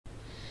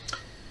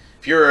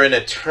If you're an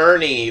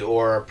attorney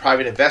or a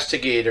private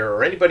investigator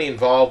or anybody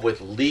involved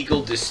with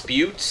legal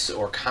disputes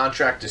or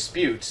contract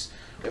disputes,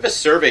 we have a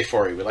survey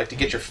for you. We'd like to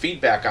get your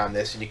feedback on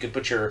this, and you can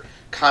put your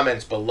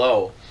comments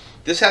below.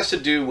 This has to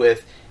do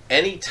with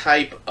any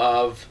type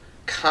of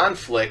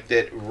conflict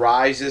that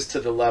rises to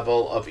the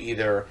level of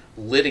either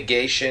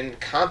litigation,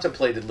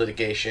 contemplated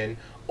litigation,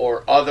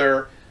 or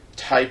other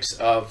types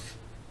of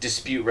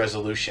dispute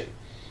resolution.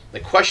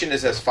 The question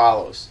is as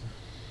follows.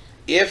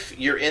 If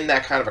you're in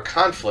that kind of a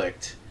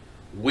conflict,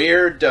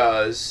 where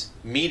does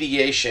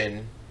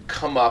mediation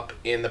come up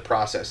in the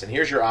process? And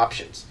here's your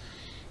options.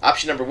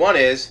 Option number one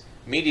is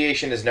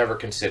mediation is never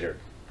considered.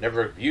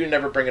 You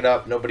never bring it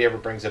up. Nobody ever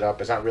brings it up.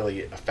 It's not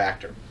really a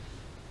factor.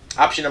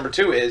 Option number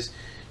two is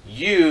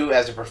you,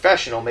 as a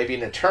professional, maybe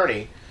an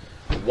attorney,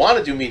 want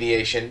to do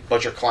mediation,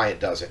 but your client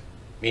doesn't.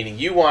 Meaning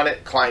you want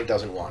it, client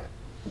doesn't want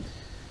it.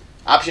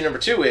 Option number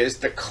two is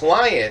the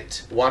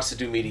client wants to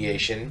do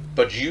mediation,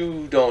 but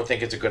you don't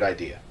think it's a good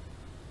idea.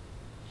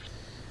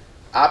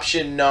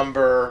 Option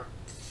number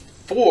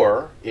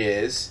four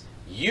is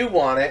you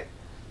want it,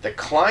 the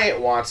client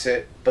wants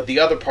it, but the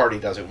other party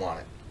doesn't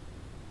want it.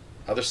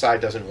 Other side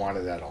doesn't want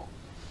it at all.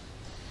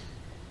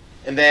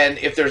 And then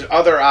if there's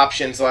other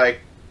options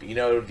like,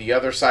 the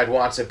other side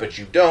wants it but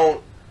you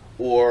don't,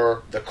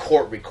 or the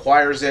court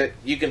requires it,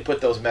 you can put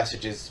those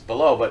messages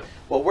below. But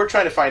what we're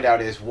trying to find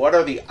out is what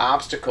are the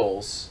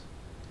obstacles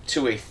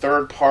to a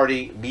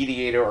third-party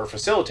mediator or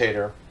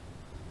facilitator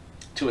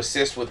to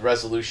assist with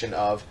resolution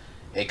of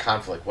a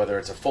conflict, whether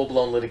it's a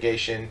full-blown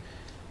litigation,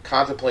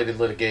 contemplated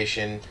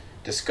litigation,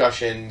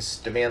 discussions,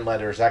 demand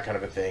letters, that kind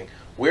of a thing.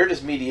 Where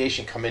does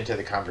mediation come into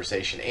the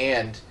conversation?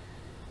 And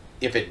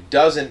if it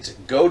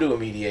doesn't go to a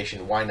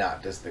mediation, why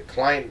not? Does the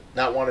client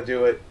not want to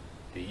do it?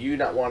 Do you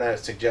not want to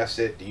suggest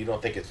it? Do you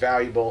don't think it's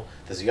valuable?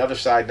 Does the other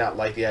side not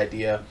like the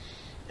idea?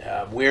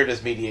 Where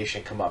does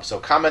mediation come up? So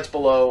comments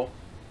below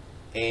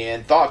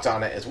and thoughts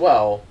on it as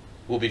well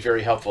will be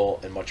very helpful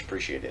and much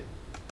appreciated.